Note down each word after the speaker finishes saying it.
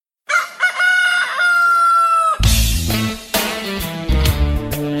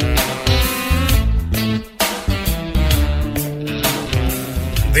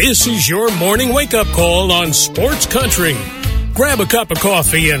This is your morning wake-up call on Sports Country. Grab a cup of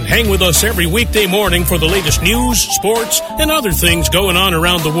coffee and hang with us every weekday morning for the latest news, sports, and other things going on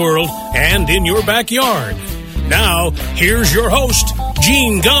around the world and in your backyard. Now, here's your host,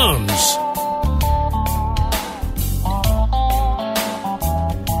 Gene Gumbs.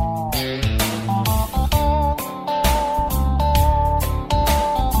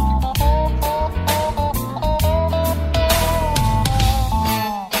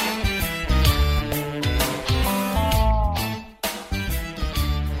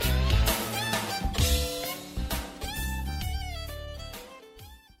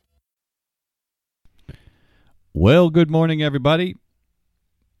 Well, good morning, everybody.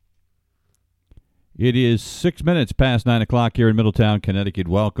 It is 6 minutes past 9 o'clock here in Middletown, Connecticut.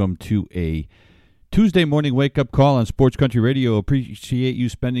 Welcome to a Tuesday morning wake-up call on Sports Country Radio. Appreciate you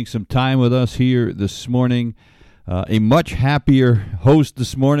spending some time with us here this morning. A much happier host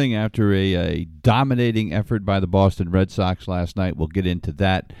this morning after a dominating effort by the Boston Red Sox last night. We'll get into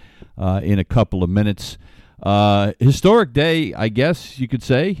that in a couple of minutes. Historic day, I guess you could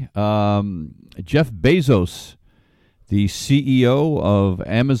say. Jeff Bezos, the CEO of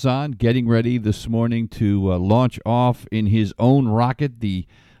Amazon, getting ready this morning to launch off in his own rocket. The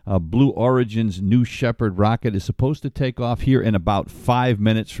Blue Origin's New Shepard rocket is supposed to take off here in about 5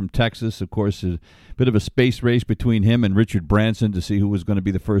 minutes from Texas. Of course, a bit of a space race between him and Richard Branson to see who was going to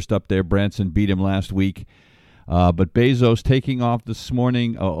be the first up there. Branson beat him last week. But Bezos taking off this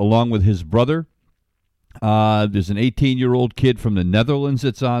morning along with his brother. There's an 18-year-old kid from the Netherlands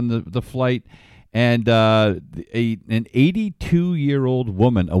that's on the flight. And an 82-year-old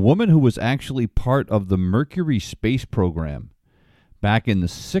woman, a woman who was actually part of the Mercury space program back in the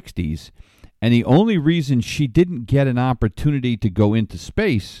 60s, and the only reason she didn't get an opportunity to go into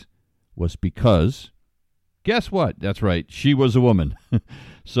space was because, guess what? That's right, she was a woman.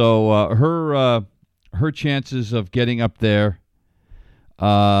 So her chances of getting up there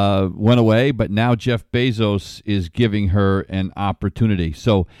went away, but now Jeff Bezos is giving her an opportunity.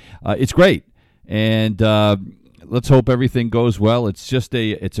 So it's great. And let's hope everything goes well. It's just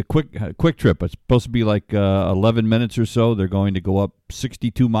a quick trip. It's supposed to be like 11 minutes or so. They're going to go up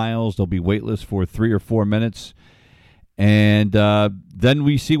 62 miles. They'll be weightless for 3 or 4 minutes. And then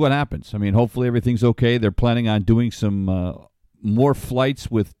we see what happens. I mean, hopefully everything's okay. They're planning on doing some more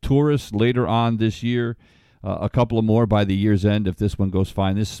flights with tourists later on this year. A couple of more by the year's end if this one goes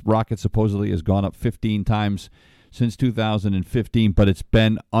fine. This rocket supposedly has gone up 15 times since 2015, but it's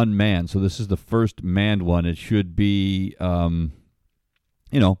been unmanned. So this is the first manned one. It should be,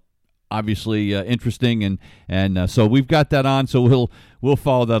 obviously interesting, and so we've got that on. So we'll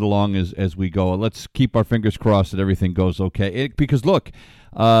follow that along as we go. Let's keep our fingers crossed that everything goes okay. Because look,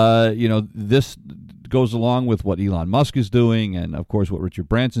 this goes along with what Elon Musk is doing, and of course what Richard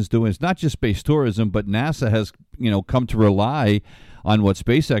Branson's doing. It's not just space tourism, but NASA has come to rely on what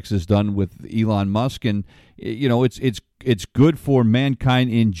SpaceX has done with Elon Musk, and it's good for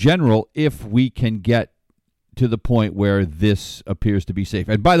mankind in general if we can get to the point where this appears to be safe.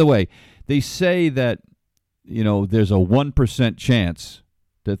 And by the way, they say that there's a 1% chance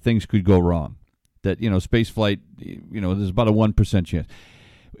that things could go wrong. That space flight, there's about a 1% chance.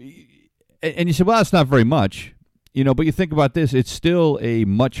 And you say, well, that's not very much. But you think about this, it's still a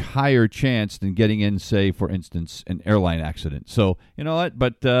much higher chance than getting in, say, for instance, an airline accident. So, you know what?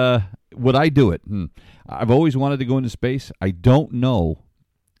 But would I do it? I've always wanted to go into space. I don't know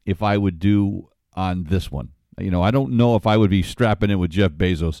if I would do on this one. I don't know if I would be strapping in with Jeff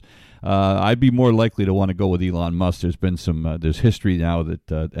Bezos. I'd be more likely to want to go with Elon Musk. There's been there's history now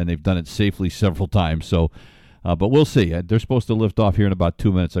that, and they've done it safely several times. So, but we'll see. They're supposed to lift off here in about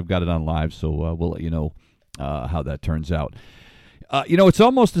 2 minutes. I've got it on live, so we'll let you know how that turns out. It's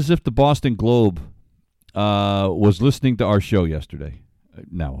almost as if the Boston Globe was listening to our show yesterday.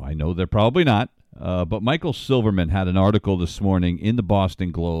 Now, I know they're probably not, but Michael Silverman had an article this morning in the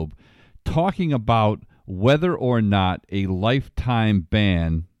Boston Globe talking about whether or not a lifetime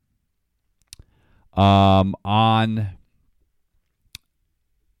ban on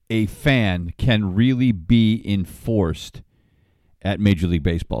a fan can really be enforced at Major League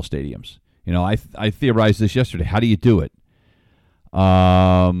Baseball stadiums. I theorized this yesterday. How do you do it?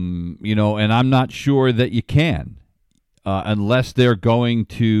 And I'm not sure that you can, unless they're going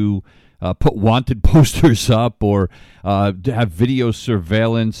to put wanted posters up or have video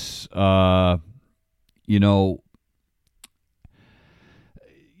surveillance, and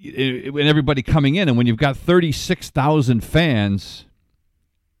everybody coming in. And when you've got 36,000 fans,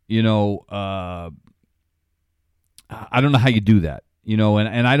 I don't know how you do that.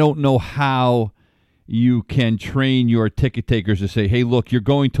 And I don't know how, you can train your ticket takers to say, hey, look, you're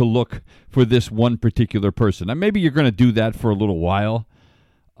going to look for this one particular person. Now, maybe you're going to do that for a little while.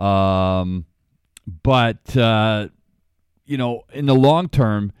 But you know, in the long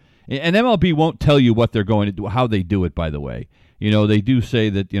term, and MLB won't tell you what they're going to do, how they do it, by the way. You know, they do say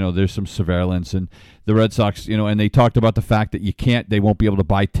that, you know, there's some surveillance, and the Red Sox, you know, and they talked about the fact that they won't be able to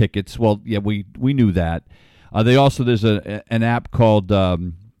buy tickets. Well, yeah, we knew that. There's an app called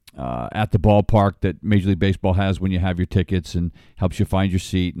At the Ballpark that Major League Baseball has when you have your tickets and helps you find your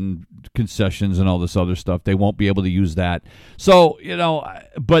seat and concessions and all this other stuff. They won't be able to use that. So, you know,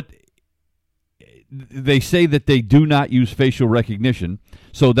 but they say that they do not use facial recognition.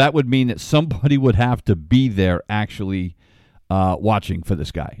 So that would mean that somebody would have to be there actually watching for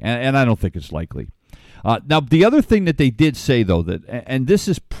this guy. And I don't think it's likely. Now, the other thing that they did say, though, that, and this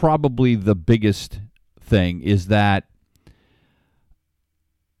is probably the biggest thing, is that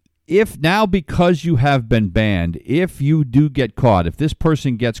if now, because you have been banned, if you do get caught, if this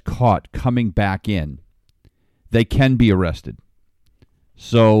person gets caught coming back in, they can be arrested.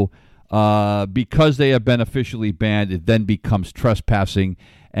 So because they have been officially banned, it then becomes trespassing,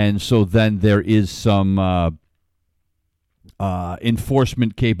 and so then there is some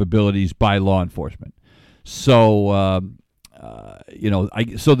enforcement capabilities by law enforcement. So,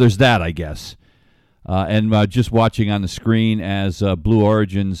 so there's that, I guess. And just watching on the screen as Blue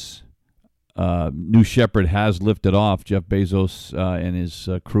Origin's New Shepard has lifted off. Jeff Bezos and his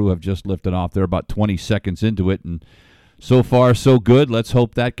crew have just lifted off. They're about 20 seconds into it, and so far, so good. Let's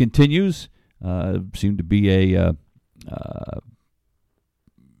hope that continues. Seemed to be a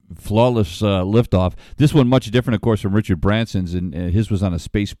flawless liftoff. This one much different, of course, from Richard Branson's, and his was on a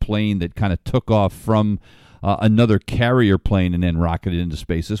space plane that kind of took off from another carrier plane and then rocketed into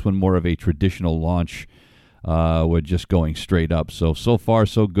space. This one more of a traditional launch. We're just going straight up. So far,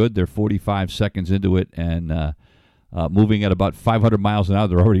 so good. They're 45 seconds into it and moving at about 500 miles an hour.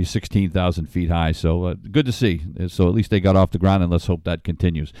 They're already 16,000 feet high. So good to see. So at least they got off the ground, and let's hope that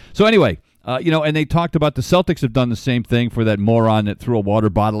continues. So anyway, and they talked about the Celtics have done the same thing for that moron that threw a water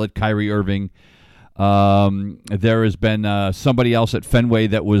bottle at Kyrie Irving. There has been somebody else at Fenway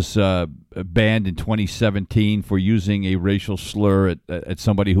that was banned in 2017 for using a racial slur at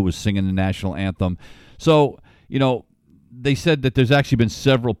somebody who was singing the national anthem. So, they said that there's actually been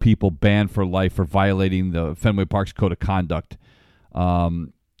several people banned for life for violating the Fenway Park's code of conduct.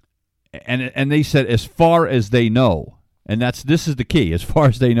 And they said, as far as they know, and this is the key, as far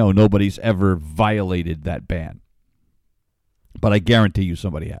as they know, nobody's ever violated that ban. But I guarantee you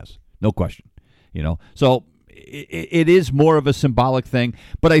somebody has. No question. So it is more of a symbolic thing,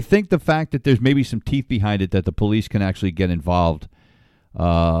 but I think the fact that there's maybe some teeth behind it, that the police can actually get involved,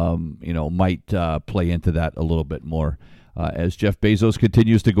 might play into that a little bit more. As Jeff Bezos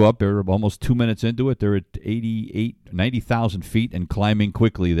continues to go up, they're almost 2 minutes into it. They're at 90,000 feet and climbing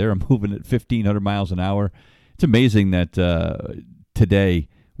quickly. They're moving at 1,500 miles an hour. It's amazing that today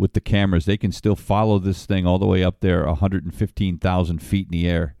with the cameras, they can still follow this thing all the way up there, 115,000 feet in the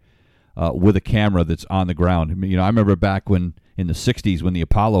air. With a camera that's on the ground. I mean, I remember back when in the 60s when the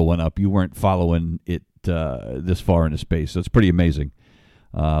Apollo went up, you weren't following it this far into space. So it's pretty amazing.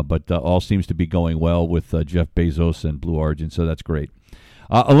 But all seems to be going well with Jeff Bezos and Blue Origin, so that's great.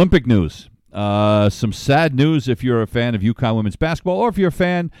 Olympic news. Some sad news if you're a fan of UConn women's basketball, or if you're a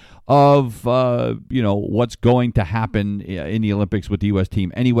fan of what's going to happen in the Olympics with the U.S.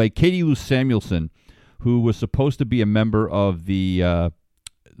 team. Anyway, Katie Lou Samuelson, who was supposed to be a member of the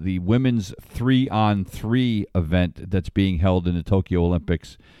women's 3-on-3 event that's being held in the Tokyo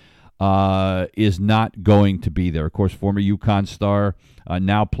Olympics, is not going to be there. Of course, former UConn star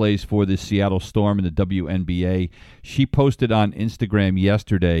now plays for the Seattle Storm in the WNBA. She posted on Instagram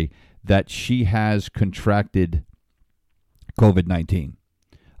yesterday that she has contracted COVID-19.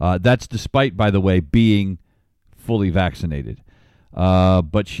 That's despite, by the way, being fully vaccinated.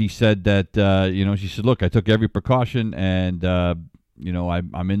 But she said that, she said, look, I took every precaution, and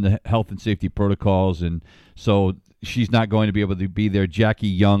I'm in the health and safety protocols, and so she's not going to be able to be there. Jackie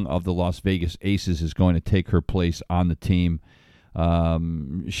Young of the Las Vegas Aces is going to take her place on the team.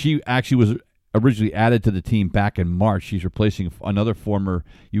 She actually was originally added to the team back in March. She's replacing another former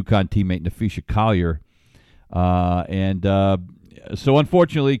UConn teammate, Nafisha Collier. So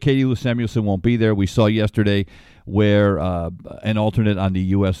unfortunately, Katie Lou Samuelson won't be there. We saw yesterday where an alternate on the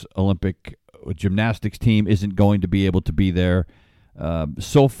U.S. Olympic gymnastics team isn't going to be able to be there.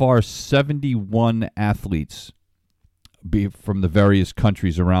 So far, 71 athletes from the various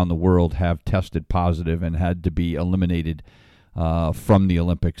countries around the world have tested positive and had to be eliminated from the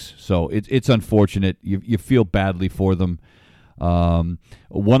Olympics. So it's unfortunate. You feel badly for them.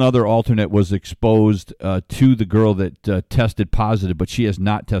 One other alternate was exposed to the girl that tested positive, but she has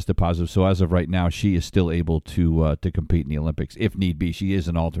not tested positive. So as of right now, she is still able to compete in the Olympics if need be. She is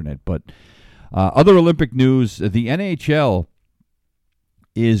an alternate. But other Olympic news: the NHL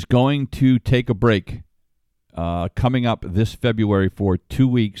is going to take a break coming up this February for 2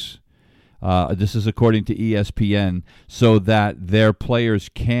 weeks. This is according to ESPN, so that their players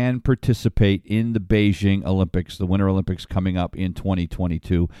can participate in the Beijing Olympics, the Winter Olympics coming up in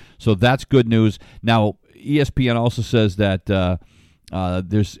 2022. So that's good news. Now, ESPN also says that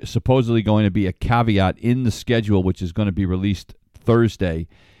there's supposedly going to be a caveat in the schedule, which is going to be released Thursday,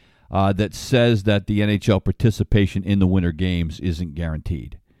 that says that the NHL participation in the Winter Games isn't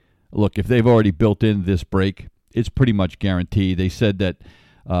guaranteed. Look, if they've already built in this break, it's pretty much guaranteed. They said that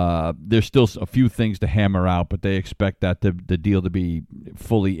there's still a few things to hammer out, but they expect that the deal to be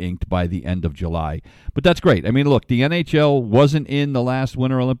fully inked by the end of July. But that's great. I mean, look, the NHL wasn't in the last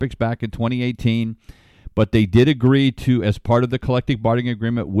Winter Olympics back in 2018, but they did agree to, as part of the collective bargaining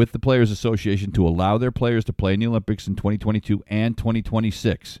agreement with the Players Association, to allow their players to play in the Olympics in 2022 and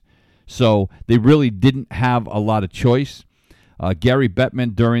 2026. So they really didn't have a lot of choice. Gary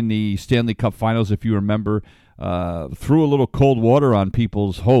Bettman, during the Stanley Cup Finals, if you remember, threw a little cold water on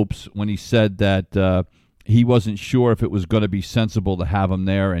people's hopes when he said that he wasn't sure if it was going to be sensible to have him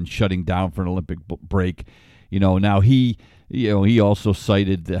there and shutting down for an Olympic break. Now he also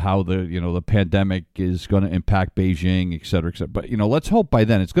cited how the pandemic is going to impact Beijing, et cetera, et cetera. But let's hope by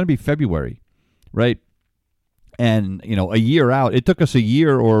then. It's going to be February, right? And a year out, it took us a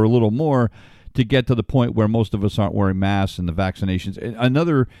year or a little more to get to the point where most of us aren't wearing masks and the vaccinations.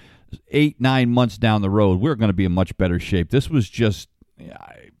 Another 8-9 months down the road, we're going to be in much better shape. This was just,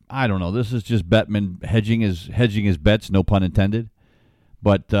 I don't know. This is just Bettman hedging his bets, no pun intended.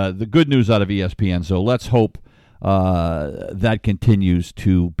 But the good news out of ESPN. So let's hope that continues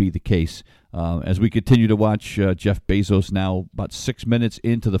to be the case as we continue to watch Jeff Bezos now about 6 minutes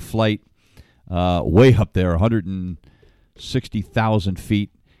into the flight, way up there, 160,000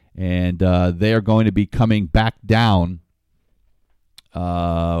 feet. And they are going to be coming back down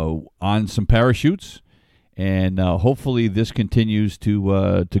on some parachutes, and hopefully this continues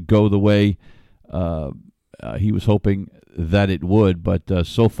to go the way he was hoping that it would. But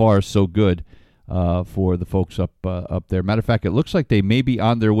so far, so good for the folks up there. Matter of fact, it looks like they may be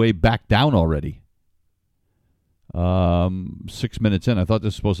on their way back down already. 6 minutes in. I thought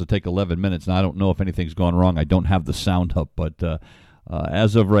this was supposed to take 11 minutes, and I don't know if anything's gone wrong. I don't have the sound up, but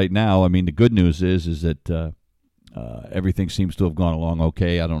as of right now, I mean, the good news is that everything seems to have gone along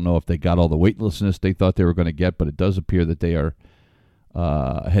okay. I don't know if they got all the weightlessness they thought they were going to get, but it does appear that they are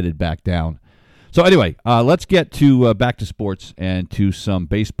headed back down. So anyway, let's get to back to sports and to some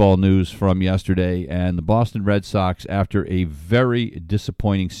baseball news from yesterday and the Boston Red Sox after a very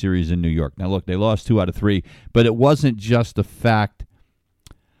disappointing series in New York. Now, look, they lost 2 out of 3, but it wasn't just the fact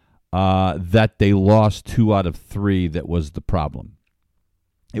that they lost 2 out of 3 that was the problem.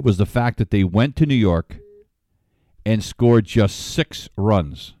 It was the fact that they went to New York and scored just 6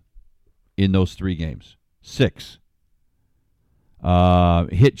 runs in those 3 games. 6.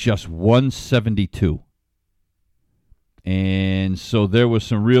 Hit just 172. And so there was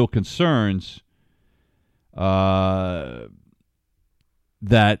some real concerns that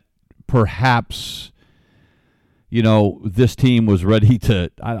perhaps, this team was ready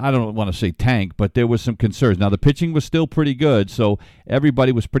to, I don't want to say tank, but there was some concerns. Now, the pitching was still pretty good, so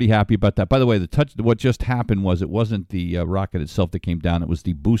everybody was pretty happy about that. By the way, what just happened was it wasn't the rocket itself that came down. It was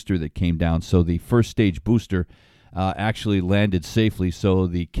the booster that came down. So the first stage booster actually landed safely, so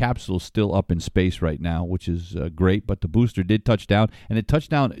the capsule's still up in space right now, which is great, but the booster did touch down, and it touched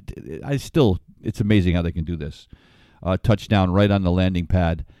down. It's amazing how they can do this. Touchdown right on the landing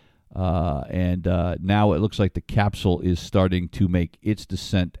pad. And now it looks like the capsule is starting to make its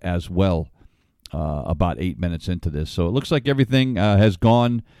descent as well about 8 minutes into this. So it looks like everything has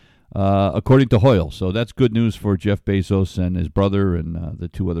gone according to Hoyle. So that's good news for Jeff Bezos and his brother and the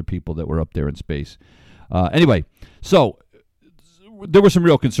 2 other people that were up there in space. Anyway, so there were some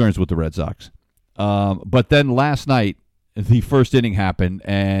real concerns with the Red Sox. But then last night, the first inning happened,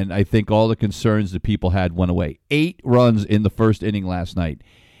 and I think all the concerns that people had went away. 8 runs in the first inning last night.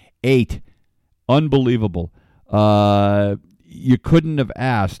 8. Unbelievable. You couldn't have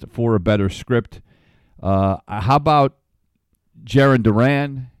asked for a better script. How about Jarren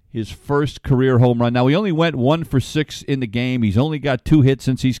Duran, his first career home run? Now, he only went 1 for 6 in the game. He's only got 2 hits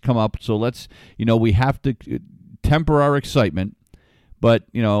since he's come up, so we have to temper our excitement. But,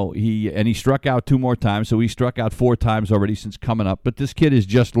 he struck out 2 more times, so he struck out 4 times already since coming up. But this kid is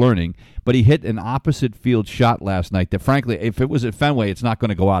just learning. But he hit an opposite field shot last night that, frankly, if it was at Fenway, it's not going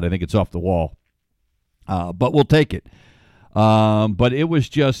to go out. I think it's off the wall. But we'll take it. But it was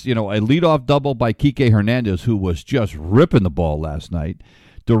just, a leadoff double by Kike Hernandez, who was just ripping the ball last night.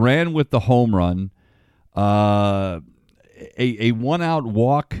 Duran with the home run. A 1-out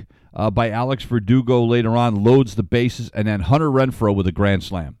walk by Alex Verdugo later on loads the bases, and then Hunter Renfroe with a grand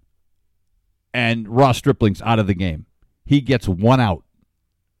slam. And Ross Stripling's out of the game. He gets 1 out.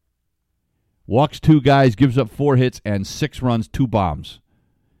 Walks 2 guys, gives up 4 hits, and 6 runs, 2 bombs.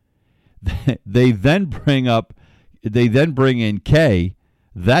 They then bring in Kay.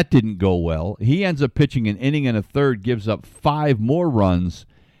 That didn't go well. He ends up pitching an inning and a third, gives up 5 more runs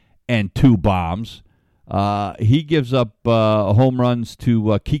and 2 bombs. He gives up home runs to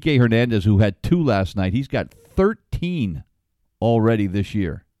Kike Hernandez, who had 2 last night. He's got 13 already this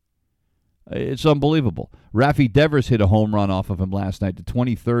year. It's unbelievable. Rafi Devers hit a home run off of him last night, the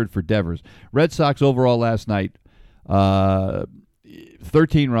 23rd for Devers. Red Sox overall last night,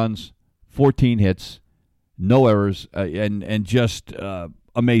 13 runs, 14 hits, no errors, and just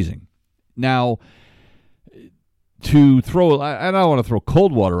amazing. Now, to throw, I don't want to throw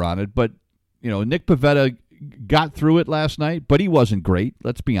cold water on it, but Nick Pivetta got through it last night, but he wasn't great,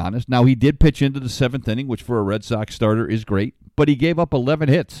 let's be honest. Now, he did pitch into the 7th inning, which for a Red Sox starter is great, but he gave up 11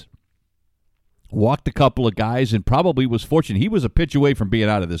 hits. Walked a couple of guys and probably was fortunate. He was a pitch away from being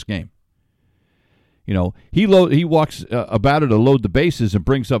out of this game. He walks a batter to load the bases and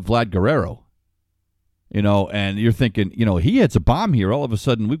brings up Vlad Guerrero. And you're thinking, he hits a bomb here. All of a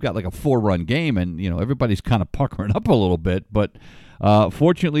sudden, we've got like a 4-run game, and, everybody's kind of puckering up a little bit. But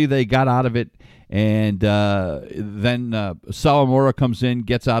fortunately, they got out of it. And then Sawamura comes in,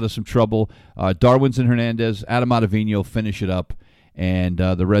 gets out of some trouble. Darwinzon Hernandez, Adam Ottavino finish it up. And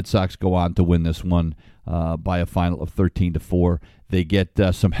the Red Sox go on to win this one by a final of 13-4. They get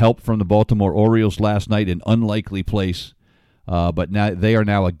some help from the Baltimore Orioles last night, an unlikely place. But now they are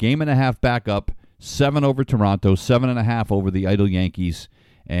now a 1.5 back up. 7 over Toronto, 7.5 over the idle Yankees,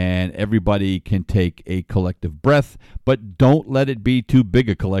 and everybody can take a collective breath, but don't let it be too big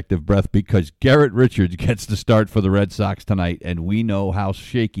a collective breath because Garrett Richards gets to start for the Red Sox tonight, and we know how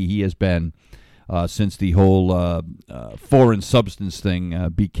shaky he has been since the whole foreign substance thing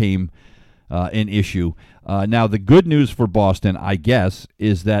became an issue. Now, the good news for Boston, I guess,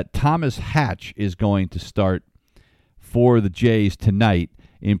 is that Thomas Hatch is going to start for the Jays tonight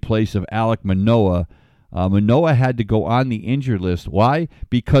in place of Alek Manoah. Manoah had to go on the injured list. Why?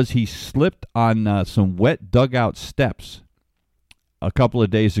 Because he slipped on some wet dugout steps a couple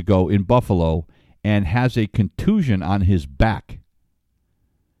of days ago in Buffalo and has a contusion on his back.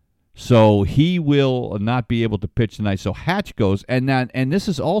 So he will not be able to pitch tonight. So Hatch goes. And this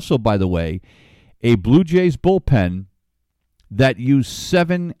is also, by the way, a Blue Jays bullpen that used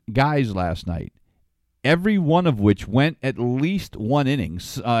 7 guys last night, every one of which went at least 1 inning,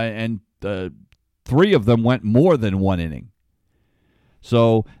 and 3 of them went more than 1 inning.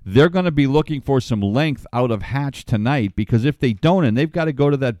 So they're going to be looking for some length out of Hatch tonight, because if they don't, and they've got to go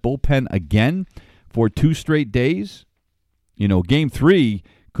to that bullpen again for 2 straight days, Game 3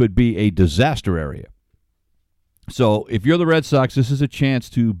 could be a disaster area. So if you're the Red Sox, this is a chance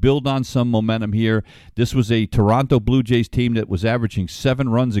to build on some momentum here. This was a Toronto Blue Jays team that was averaging 7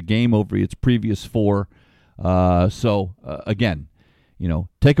 runs a game over its previous 4. Again,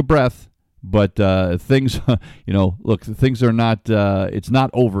 take a breath. But things, look, things are not, it's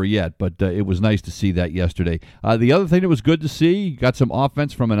not over yet, but it was nice to see that yesterday. The other thing that was good to see, you got some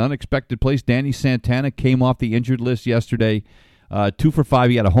offense from an unexpected place. Danny Santana came off the injured list yesterday, 2 for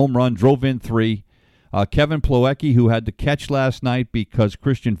 5. He had a home run, drove in 3. Kevin Plawecki, who had to catch last night because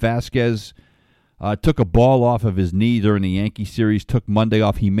Christian Vasquez took a ball off of his knee during the Yankee series, took Monday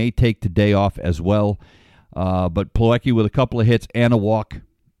off. He may take today off as well. But Plawecki with a couple of hits and a walk.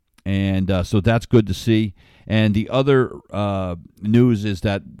 And so that's good to see. And the other news is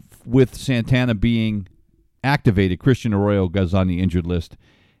that with Santana being activated, Christian Arroyo goes on the injured list.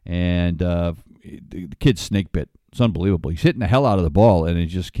 And the kid's snake bit. It's unbelievable. He's hitting the hell out of the ball, and he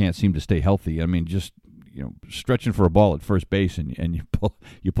just can't seem to stay healthy. I mean, just stretching for a ball at first base, and you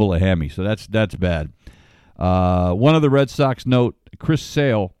pull a hammy. So that's bad. One of the Red Sox note, Chris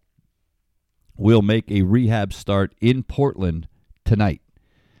Sale will make a rehab start in Portland tonight.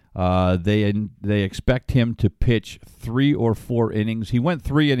 They expect him to pitch 3 or 4 innings. He went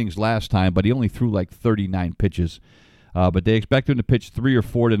 3 innings last time, but he only threw like 39 pitches. But they expect him to pitch 3 or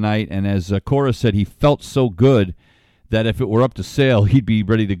 4 tonight. And as Cora said, he felt so good that if it were up to Sale, he'd be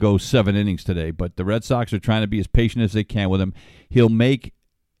ready to go 7 innings today. But the Red Sox are trying to be as patient as they can with him. he'll make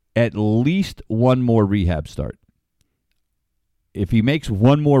at least one more rehab start. If he makes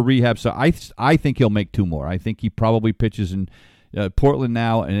one more rehab start, I think he'll make two more. I think he probably pitches in Portland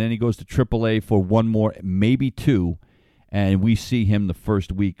now, and then he goes to AAA for one more, maybe two, and we see him the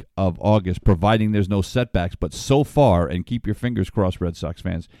first week of August, providing there's no setbacks. But so far, and keep your fingers crossed, Red Sox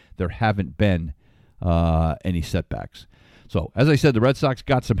fans, there haven't been any setbacks. So, as I said, the Red Sox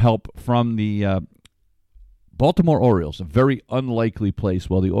got some help from the Baltimore Orioles, a very unlikely place.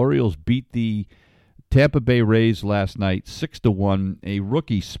 Well, the Orioles beat the Tampa Bay Rays last night, 6-1. A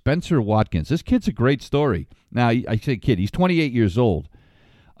rookie, Spencer Watkins. This kid's a great story. Now, I say kid, he's 28 years old.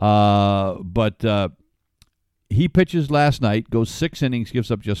 But he pitches last night, goes 6 innings, gives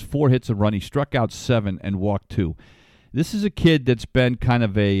up just 4 hits, a run. He struck out 7 and walked 2. This is a kid that's been kind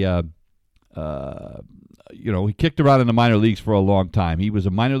of a, he kicked around in the minor leagues for a long time. He was a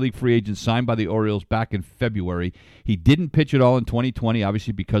minor league free agent signed by the Orioles back in February. He didn't pitch at all in 2020,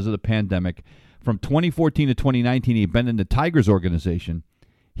 obviously because of the pandemic. From 2014 to 2019, he had been in the Tigers organization.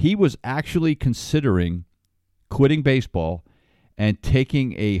 He was actually considering quitting baseball and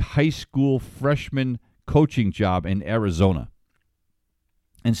taking a high school freshman coaching job in Arizona,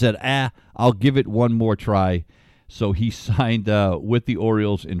 and said, I'll give it one more try. So he signed with the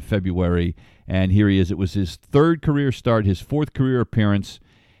Orioles in February, and here he is. It was his 3rd career start, his 4th career appearance,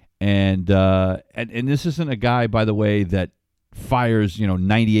 and this isn't a guy, by the way, that fires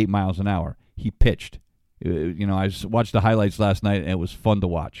 98 miles an hour. He pitched. I watched the highlights last night, and it was fun to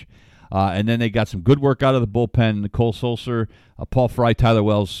watch. And then they got some good work out of the bullpen. Nicole Sulser, Paul Fry, Tyler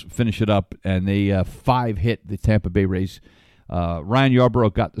Wells finish it up, and they 5-hit the Tampa Bay Rays. Ryan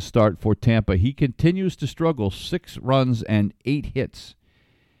Yarbrough got the start for Tampa. He continues to struggle, 6 runs and 8 hits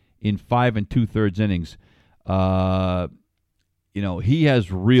in 5 2/3 innings. He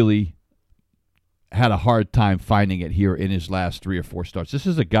has really had a hard time finding it here in his last 3 or 4 starts. This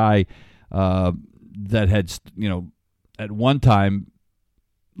is a guy that had, at one time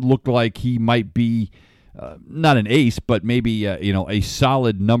looked like he might be not an ace, but maybe a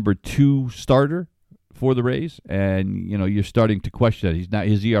solid number 2 starter for the Rays, and you're starting to question that.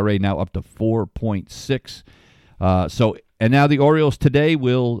 His ERA now up to 4.6. And now the Orioles today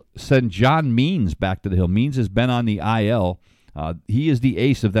will send John Means back to the hill. Means has been on the IL. He is the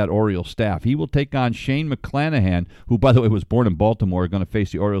ace of that Orioles staff. He will take on Shane McClanahan, who, by the way, was born in Baltimore, going to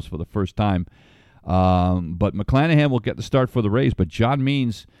face the Orioles for the first time. But McClanahan will get the start for the Rays. But John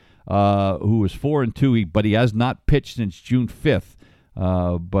Means, who is 4-2, but he has not pitched since June 5th.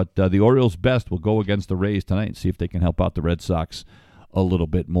 But the Orioles' best will go against the Rays tonight and see if they can help out the Red Sox a little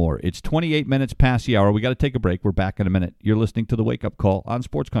bit more. It's 28 minutes past the hour. We got to take a break. We're back in a minute. You're listening to the Wake Up Call on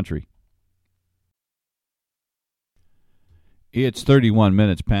Sports Country. It's 31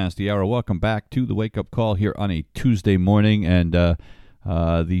 minutes past the hour. Welcome back to the Wake Up Call here on a Tuesday morning. And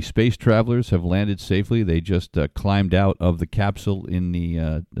the space travelers have landed safely. They just climbed out of the capsule in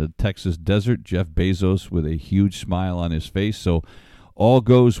the Texas desert. Jeff Bezos with a huge smile on his face. So all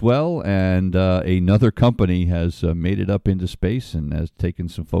goes well. And another company has made it up into space and has taken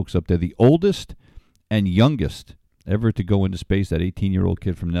some folks up there. The oldest and youngest ever to go into space, that 18-year-old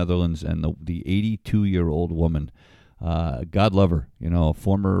kid from Netherlands, and the 82-year-old woman. God love her, a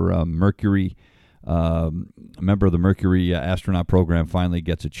former Mercury member of the Mercury astronaut program, finally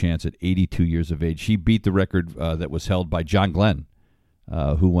gets a chance at 82 years of age. She beat the record that was held by John Glenn,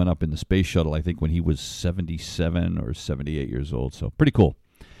 who went up in the space shuttle, I think, when he was 77 or 78 years old. So pretty cool.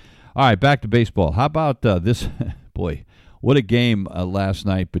 All right, back to baseball. How about this? Boy, what a game last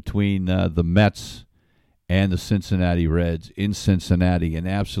night between the Mets and the Cincinnati Reds in Cincinnati, an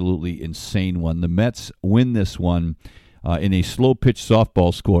absolutely insane one. The Mets win this one in a slow-pitch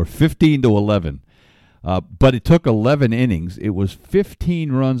softball score, 15-11. But it took 11 innings. It was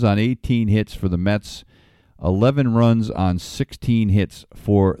 15 runs on 18 hits for the Mets, 11 runs on 16 hits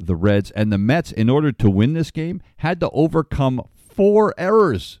for the Reds. And the Mets, in order to win this game, had to overcome 4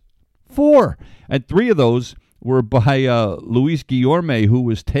 errors. 4! And 3 of those were by Luis Guillorme, who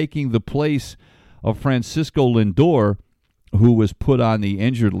was taking the place of Francisco Lindor, who was put on the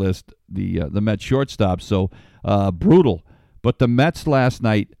injured list, the Mets shortstop. So brutal. But the Mets last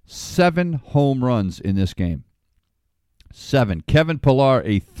night, 7 home runs in this game. 7. Kevin Pillar,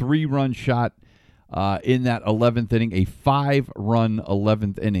 a 3-run shot in that 11th inning, a 5-run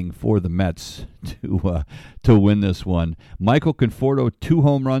 11th inning for the Mets to win this one. Michael Conforto, 2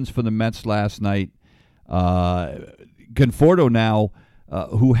 home runs for the Mets last night. Conforto now,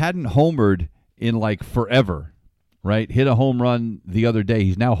 who hadn't homered in like forever, right? Hit a home run the other day.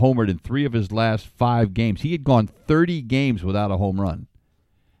 He's now homered in 3 of his last 5 games. He had gone 30 games without a home run.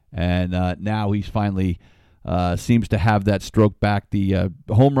 And now he's finally seems to have that stroke back. The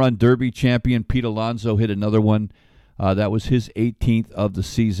home run derby champion, Pete Alonso, hit another one. That was his 18th of the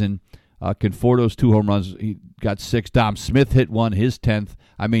season. Conforto's 2 home runs. He got 6. Dom Smith hit one, his 10th.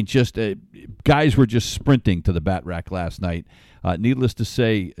 I mean, just guys were just sprinting to the bat rack last night. Needless to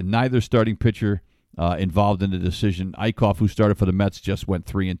say, neither starting pitcher involved in the decision. Eichhoff, who started for the Mets, just went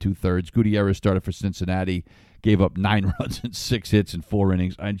 3 2/3. Gutierrez started for Cincinnati, gave up 9 runs and 6 hits in 4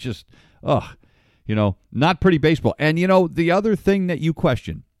 innings. And just, not pretty baseball. And, the other thing that you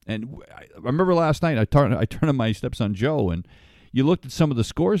question, and I remember last night I turned to my stepson Joe, and you looked at some of the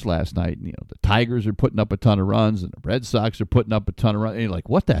scores last night. And, the Tigers are putting up a ton of runs, and the Red Sox are putting up a ton of runs. And you're like,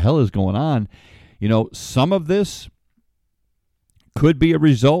 what the hell is going on? Some of this could be a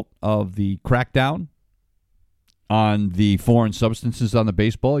result of the crackdown on the foreign substances on the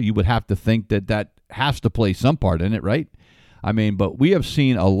baseball. You would have to think that has to play some part in it, right? I mean, but we have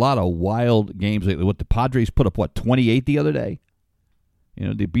seen a lot of wild games lately. What the Padres put up, 28 the other day?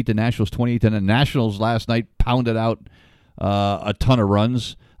 They beat the Nationals 28, and the Nationals last night pounded out a ton of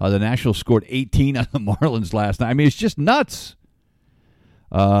runs. The Nationals scored 18 on the Marlins last night. I mean, it's just nuts.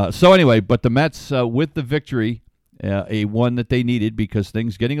 So anyway, but the Mets with the victory, a one that they needed because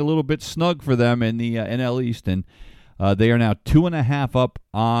things getting a little bit snug for them in the NL East, and they are now 2.5 up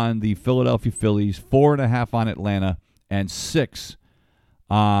on the Philadelphia Phillies, 4.5 on Atlanta, and 6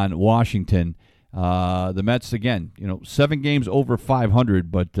 on Washington. The Mets, again, 7 games over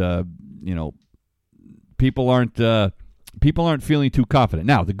 500, but people aren't feeling too confident.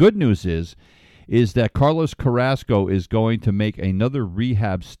 Now, the good news is that Carlos Carrasco is going to make another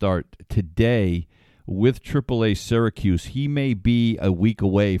rehab start today with AAA Syracuse. He may be a week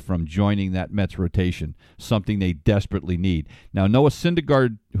away from joining that Mets rotation, something they desperately need. Now, Noah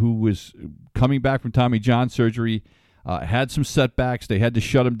Syndergaard, who was coming back from Tommy John surgery, had some setbacks. They had to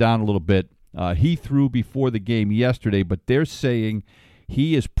shut him down a little bit. He threw before the game yesterday, but they're saying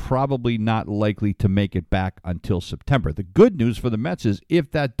he is probably not likely to make it back until September. The good news for the Mets is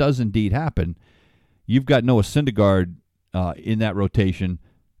if that does indeed happen, you've got Noah Syndergaard in that rotation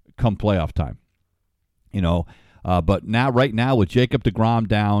come playoff time. But right now with Jacob deGrom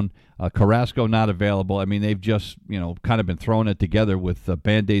down, Carrasco not available, I mean, they've just, kind of been throwing it together with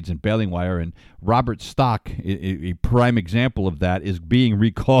Band-Aids and baling wire. And Robert Stock, a prime example of that, is being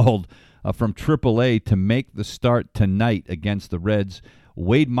recalled from AAA to make the start tonight against the Reds.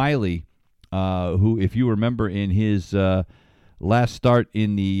 Wade Miley, who, if you remember, in his last start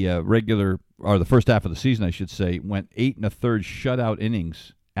in the the first half of the season, I should say, went 8 1/3 shutout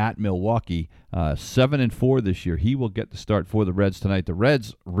innings at Milwaukee, 7-4 this year. He will get the start for the Reds tonight. The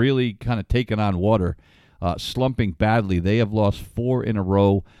Reds really kind of taking on water, slumping badly. They have lost 4 in a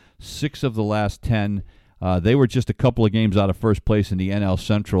row, 6 of the last 10. They were just a couple of games out of first place in the NL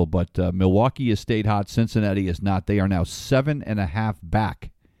Central, but Milwaukee has stayed hot. Cincinnati is not. They are now 7.5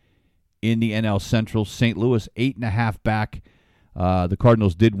 back in the NL Central. St. Louis 8.5 back. The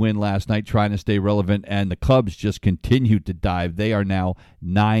Cardinals did win last night, trying to stay relevant, and the Cubs just continued to dive. They are now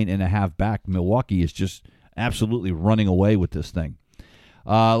 9.5 back. Milwaukee is just absolutely running away with this thing.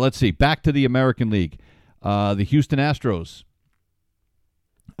 Let's see. Back to the American League. The Houston Astros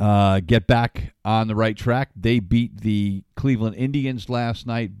get back on the right track. They beat the Cleveland Indians last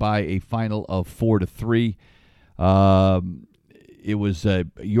night by a final of 4-3. It was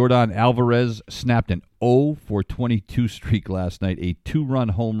Yordan Alvarez snapped an 0-for-22 streak last night, a 2-run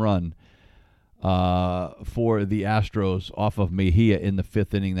home run for the Astros off of Mejia in the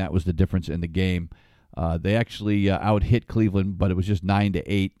 5th inning. That was the difference in the game. They actually out-hit Cleveland, but it was just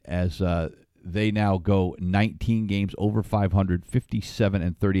 9-8 as they now go 19 games over 500,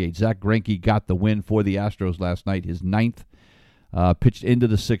 57-38. Zach Greinke got the win for the Astros last night, his 9th. Pitched into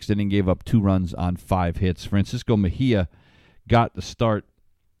the 6th inning, gave up 2 runs on 5 hits. Francisco Mejia got the start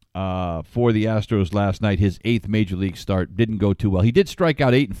for the Astros last night. His 8th Major League start didn't go too well. He did strike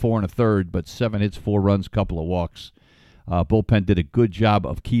out 8 4 1/3, but 7 hits, 4 runs, couple of walks. Bullpen did a good job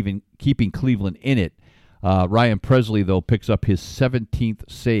of keeping Cleveland in it. Ryan Presley, though, picks up his 17th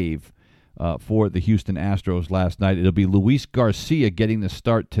save for the Houston Astros last night. It'll be Luis Garcia getting the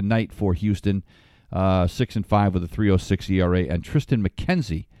start tonight for Houston, 6-5 with a 3.06 ERA, and Tristan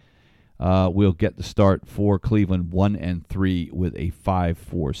McKenzie will get the start for Cleveland, 1-3 with a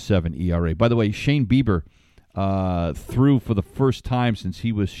 5.47 ERA. By the way, Shane Bieber threw for the first time since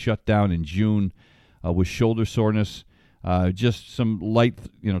he was shut down in June with shoulder soreness. Just some light,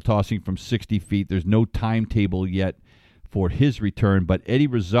 tossing from 60 feet. There's no timetable yet for his return, but Eddie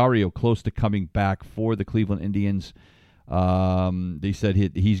Rosario close to coming back for the Cleveland Indians. They said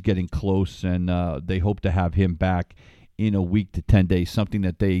he's getting close, and they hope to have him back in a week to 10 days, something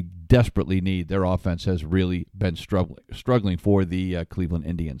that they desperately need. Their offense has really been struggling for the Cleveland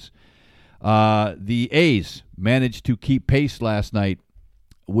Indians. The A's managed to keep pace last night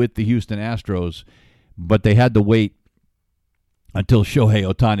with the Houston Astros, but they had to wait until Shohei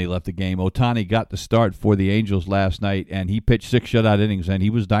Ohtani left the game. Ohtani got the start for the Angels last night, and he pitched 6 shutout innings, and he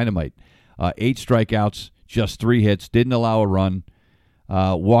was dynamite. 8 strikeouts, just 3 hits, didn't allow a run,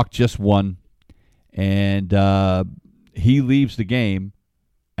 walked just 1, and he leaves the game.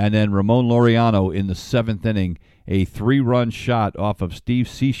 And then Ramon Laureano in the 7th inning, a 3-run shot off of Steve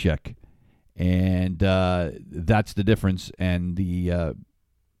Cishek, and that's the difference. And the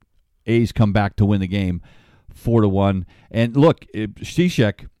A's come back to win the game 4-1. And look,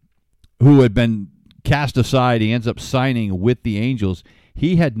 Cishek, who had been cast aside, he ends up signing with the Angels.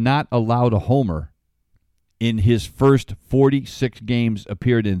 He had not allowed a homer in his first 46 games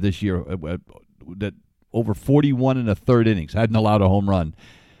appeared in this year. That over 41 1/3 innings, hadn't allowed a home run.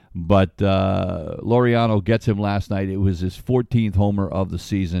 But Laureano gets him last night. It was his 14th homer of the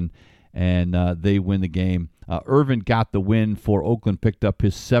season, and they win the game. Irvin got the win for Oakland, picked up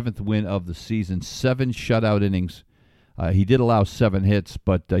his 7th win of the season, 7 shutout innings. He did allow 7 hits,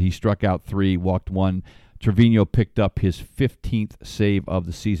 but he struck out 3, walked 1. Trevino picked up his 15th save of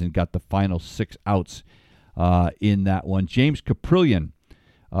the season, got the final 6 outs in that one. James Caprillion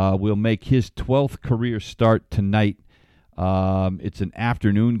will make his 12th career start tonight. It's an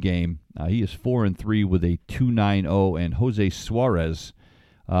afternoon game. He is 4-3 with a 2.90, and Jose Suarez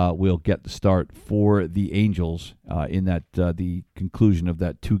will get the start for the Angels in that the conclusion of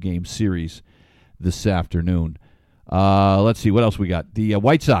that 2-game series this afternoon. Let's see what else we got. The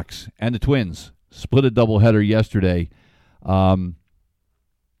White Sox and the Twins split a doubleheader yesterday. And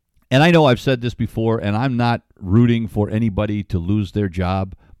I know I've said this before, and I'm not rooting for anybody to lose their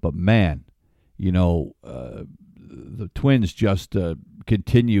job, but man, the Twins just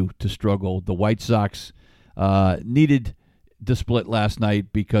continue to struggle. The White Sox needed to split last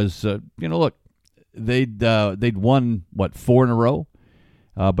night because, look, they'd won, 4 in a row?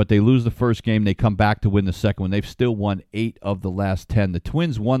 But they lose the first game. They come back to win the second one. They've still won 8 of the last 10. The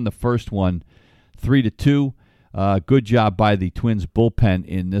Twins won the first one 3-2. Good job by the Twins bullpen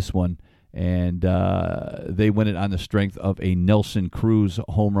in this one. And they win it on the strength of a Nelson Cruz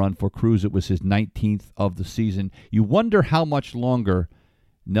home run. For Cruz, it was his 19th of the season. You wonder how much longer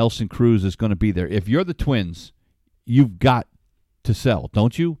Nelson Cruz is going to be there. If you're the Twins, you've got to sell,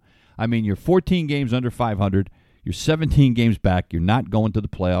 don't you? I mean, you're 14 games under 500. You're 17 games back. You're not going to the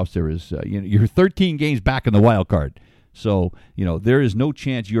playoffs. There is, you're 13 games back in the wild card. So, there is no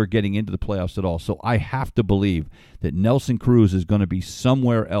chance you're getting into the playoffs at all. So I have to believe that Nelson Cruz is going to be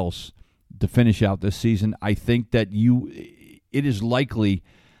somewhere else to finish out this season. I think that it is likely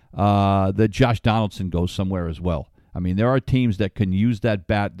that Josh Donaldson goes somewhere as well. I mean, there are teams that can use that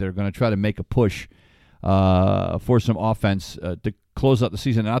bat. They're going to try to make a push for some offense to close out the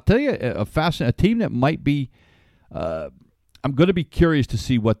season. And I'll tell you, a team that might be, I'm going to be curious to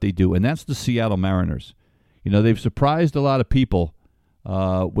see what they do, and that's the Seattle Mariners. They've surprised a lot of people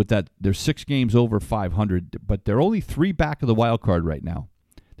with that. They're 6 games over 500, but they're only 3 back of the wild card right now.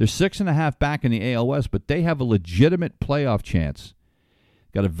 They're 6.5 back in the AL West, but they have a legitimate playoff chance.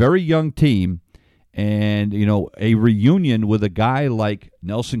 Got a very young team, and, a reunion with a guy like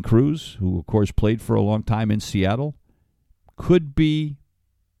Nelson Cruz, who, of course, played for a long time in Seattle, could be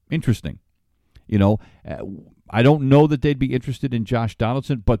interesting. I don't know that they'd be interested in Josh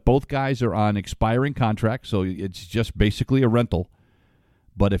Donaldson, but both guys are on expiring contracts, so it's just basically a rental.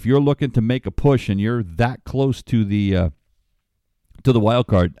 But if you're looking to make a push and you're that close to the wild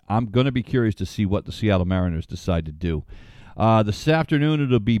card, I'm going to be curious to see what the Seattle Mariners decide to do. This afternoon,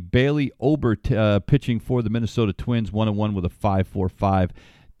 it'll be Bailey Ober pitching for the Minnesota Twins, 1-1 with a 5.45.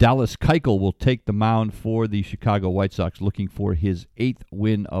 Dallas Keuchel will take the mound for the Chicago White Sox, looking for his 8th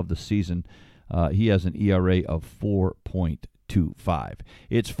win of the season. He has an ERA of 4.25.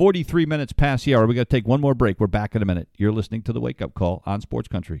 It's 43 minutes past the hour. We got to take one more break. We're back in a minute. You're listening to the Wake Up Call on Sports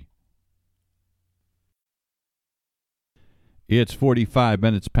Country. It's 45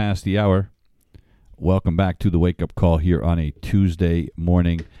 minutes past the hour. Welcome back to the Wake Up Call here on a Tuesday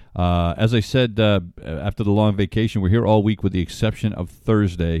morning. As I said, after the long vacation, we're here all week with the exception of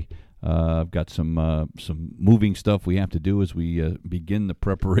Thursday. I've got some moving stuff we have to do as we begin the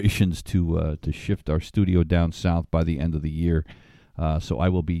preparations to shift our studio down south by the end of the year. So I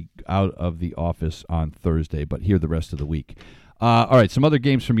will be out of the office on Thursday, but here the rest of the week. All right, some other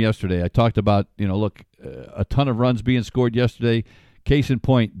games from yesterday. I talked about, a ton of runs being scored yesterday. Case in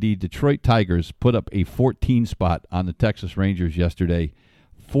point, the Detroit Tigers put up a 14 spot on the Texas Rangers yesterday,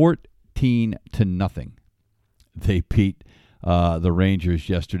 14-0. they beat the Rangers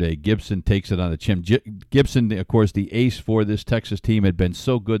yesterday. Gibson takes it on the chin. Gibson, of course, the ace for this Texas team, had been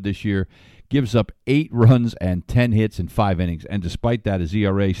so good this year. Gives up 8 runs and 10 hits in 5 innings. And despite that, his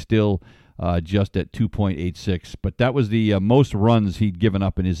ERA still just at 2.86. But that was the most runs he'd given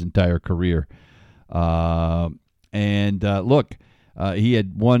up in his entire career. Look, he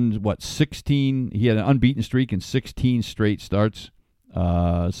had won, 16? He had an unbeaten streak in 16 straight starts.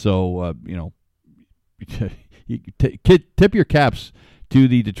 Tip your caps to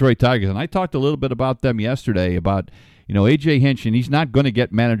the Detroit Tigers. And I talked a little bit about them yesterday about, A.J. Hinch, and he's not going to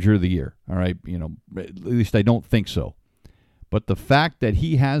get Manager of the Year, all right? At least I don't think so. But the fact that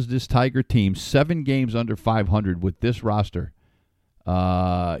he has this Tiger team 7 games under 500 with this roster,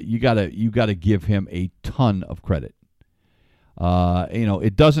 you gotta give him a ton of credit.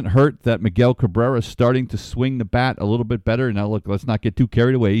 It doesn't hurt that Miguel Cabrera is starting to swing the bat a little bit better. Now, look, let's not get too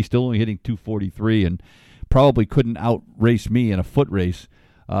carried away. He's still only hitting 243 and probably couldn't outrace me in a foot race.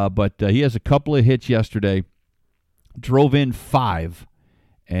 But he has a couple of hits yesterday, drove in 5,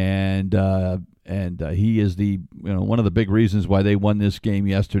 and he is the one of the big reasons why they won this game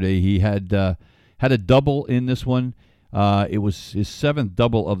yesterday. He had a double in this one. It was his 7th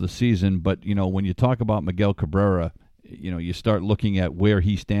double of the season. But when you talk about Miguel Cabrera, you start looking at where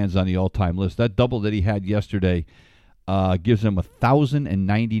he stands on the all-time list. That double that he had yesterday gives him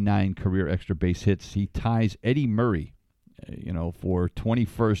 1,099 career extra base hits. He ties Eddie Murray, for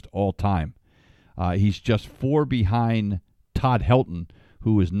 21st all-time. He's just 4 behind Todd Helton,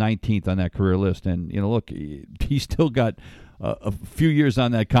 who is 19th on that career list. And, look, he's still got a few years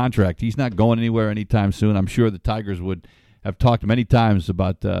on that contract. He's not going anywhere anytime soon. I'm sure the Tigers would have talked many times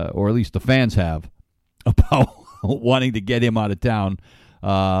about, or at least the fans have, about wanting to get him out of town.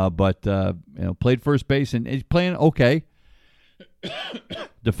 But played first base, and he's playing okay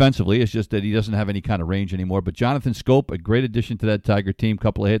defensively. It's just that he doesn't have any kind of range anymore. But Jonathan Scope, a great addition to that Tiger team.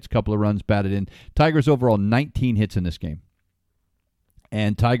 Couple of hits, couple of runs batted in. Tigers overall 19 hits in this game.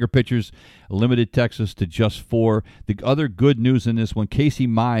 And Tiger pitchers limited Texas to just 4. The other good news in this one, Casey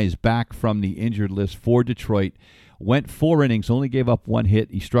Mize back from the injured list for Detroit. Went 4 innings, only gave up 1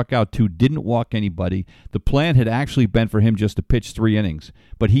 hit. He struck out 2, didn't walk anybody. The plan had actually been for him just to pitch 3 innings,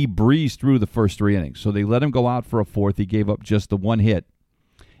 but he breezed through the first 3 innings. So they let him go out for a 4th. He gave up just the 1 hit.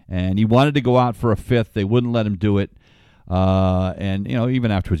 And he wanted to go out for a 5th. They wouldn't let him do it.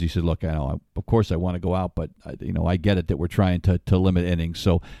 Even afterwards he said, look, of course I want to go out, but, I get it that we're trying to limit innings.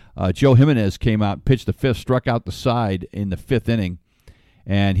 So Joe Jimenez came out, pitched the 5th, struck out the side in the 5th inning.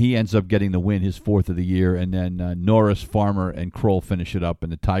 And he ends up getting the win, his 4th of the year. And then Norris, Farmer, and Kroll finish it up.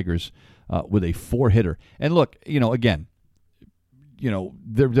 And the Tigers with a 4-hitter. And look, again,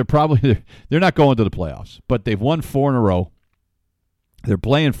 they're probably they're not going to the playoffs, but they've won 4 in a row. They're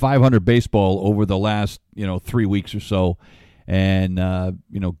playing 500 baseball over the last 3 weeks or so, and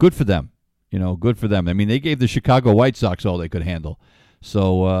good for them. Good for them. I mean, they gave the Chicago White Sox all they could handle.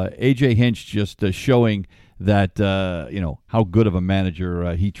 So A.J. Hinch just showing that, how good of a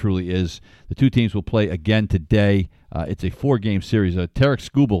manager he truly is. The 2 teams will play again today. It's a 4-game series. Tarek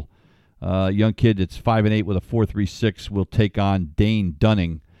Skubal, young kid that's 5-8 with a 4.36, will take on Dane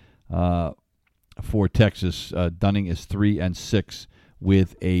Dunning for Texas. Dunning is 3-6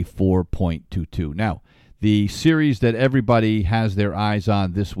 with a 4.22. Now, the series that everybody has their eyes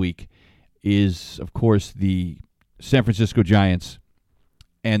on this week is, of course, the San Francisco Giants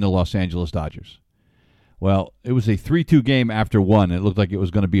and the Los Angeles Dodgers. Well, it was a 3-2 game after 1. It looked like it was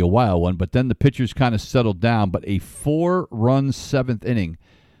going to be a wild one, but then the pitchers kind of settled down. But a 4-run 7th inning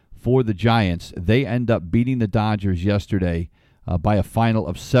for the Giants. They end up beating the Dodgers yesterday by a final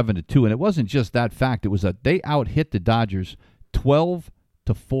of 7-2. And it wasn't just that fact. It was that they out-hit the Dodgers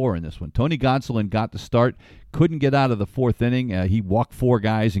 12-4 in this one. Tony Gonsolin got the start, couldn't get out of the 4th inning. He walked 4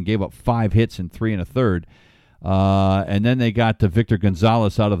 guys and gave up 5 hits in 3 1/3. And then they got to Victor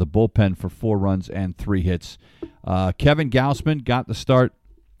Gonzalez out of the bullpen for 4 runs and 3 hits. Kevin Gausman got the start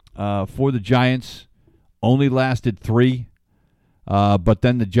for the Giants, only lasted 3. But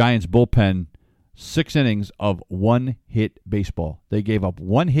then the Giants bullpen, 6 innings of 1-hit baseball. They gave up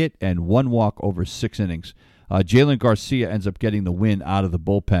 1 hit and 1 walk over 6 innings. Jalen Garcia ends up getting the win out of the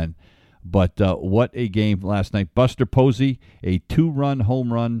bullpen. But what a game last night. Buster Posey, a 2-run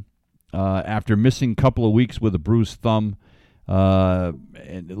home run after missing a couple of weeks with a bruised thumb.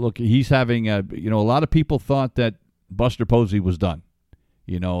 And look, he's having a lot of people thought that Buster Posey was done.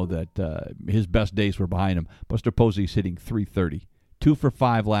 That his best days were behind him. Buster Posey's hitting .330. 2 for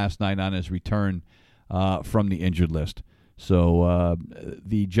 5 last night on his return from the injured list. So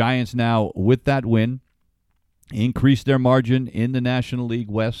the Giants now, with that win, increased their margin in the National League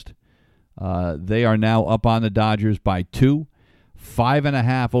West They are now up on the Dodgers by 2.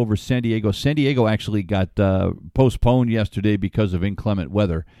 5.5 over San Diego. San Diego actually got postponed yesterday because of inclement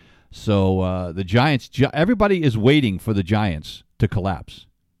weather. So the Giants, everybody is waiting for the Giants to collapse.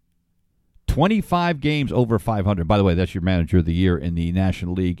 25 games over 500. By the way, that's your manager of the year in the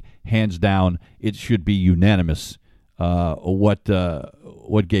National League. Hands down, it should be unanimous what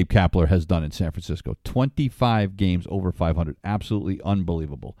Gabe Kapler has done in San Francisco. 25 games over 500. Absolutely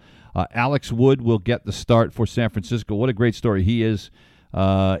unbelievable. Alex Wood will get the start for San Francisco. What a great story he is.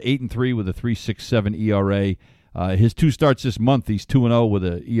 8-3 with a 3.67 ERA. His 2 starts this month, he's 2-0 with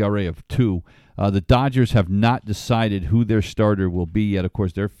an ERA of 2. The Dodgers have not decided who their starter will be yet. Of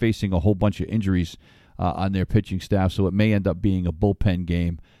course, they're facing a whole bunch of injuries on their pitching staff, so it may end up being a bullpen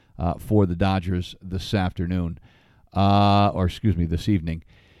game for the Dodgers this afternoon. This evening.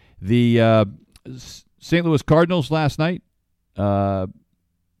 The St. Louis Cardinals last night,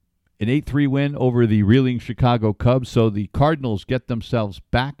 an 8-3 win over the reeling Chicago Cubs. So the Cardinals get themselves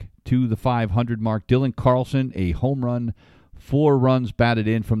back to the 500 mark. Dylan Carlson, a home run, 4 runs batted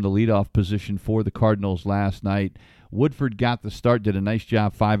in from the leadoff position for the Cardinals last night. Woodford got the start, did a nice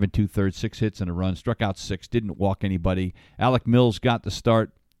job, 5 2/3, 6 hits and a run, struck out 6, didn't walk anybody. Alec Mills got the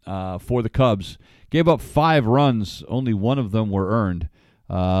start for the Cubs. Gave up 5 runs, only 1 of them were earned,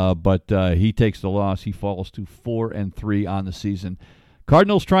 but he takes the loss. He falls to 4-3 on the season.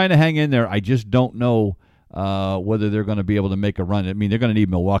 Cardinals trying to hang in there. I just don't know whether they're going to be able to make a run. I mean, they're going to need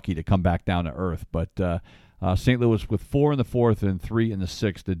Milwaukee to come back down to earth, but St. Louis with 4 in the 4th and 3 in the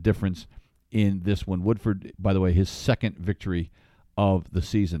 6th, the difference in this one. Woodford, by the way, his 2nd victory of the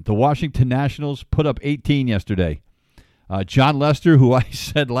season. The Washington Nationals put up 18 yesterday. John Lester, who I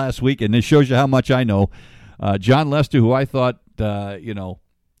said last week, and this shows you how much I know, John Lester, who I thought,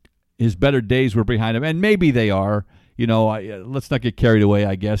 his better days were behind him, and maybe they are. Let's not get carried away,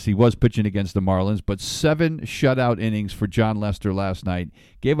 I guess. He was pitching against the Marlins, but 7 shutout innings for John Lester last night.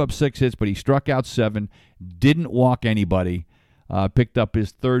 Gave up 6 hits, but he struck out 7, didn't walk anybody, picked up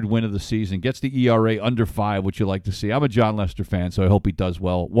his 3rd win of the season, gets the ERA under 5, which you like to see. I'm a John Lester fan, so I hope he does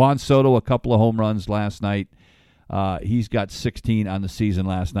well. Juan Soto, a couple of home runs last night. He's got 16 on the season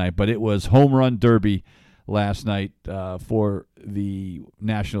last night, but it was home run derby last night for the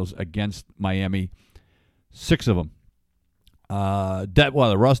Nationals against Miami. 6 of them. Ross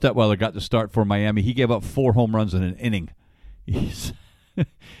Detweiler got the start for Miami. He gave up 4 home runs in an inning. He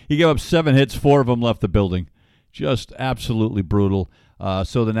gave up 7 hits, 4 of them left the building. Just absolutely brutal.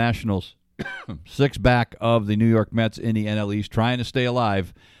 So the Nationals, 6 back of the New York Mets in the NL East, trying to stay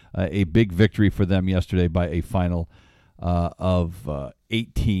alive. A big victory for them yesterday by a final of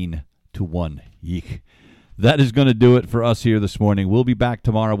 18-1. Yeek. That is going to do it for us here this morning. We'll be back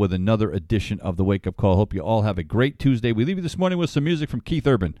tomorrow with another edition of the Wake Up Call. Hope you all have a great Tuesday. We leave you this morning with some music from Keith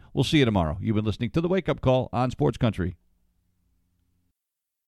Urban. We'll see you tomorrow. You've been listening to the Wake Up Call on Sports Country.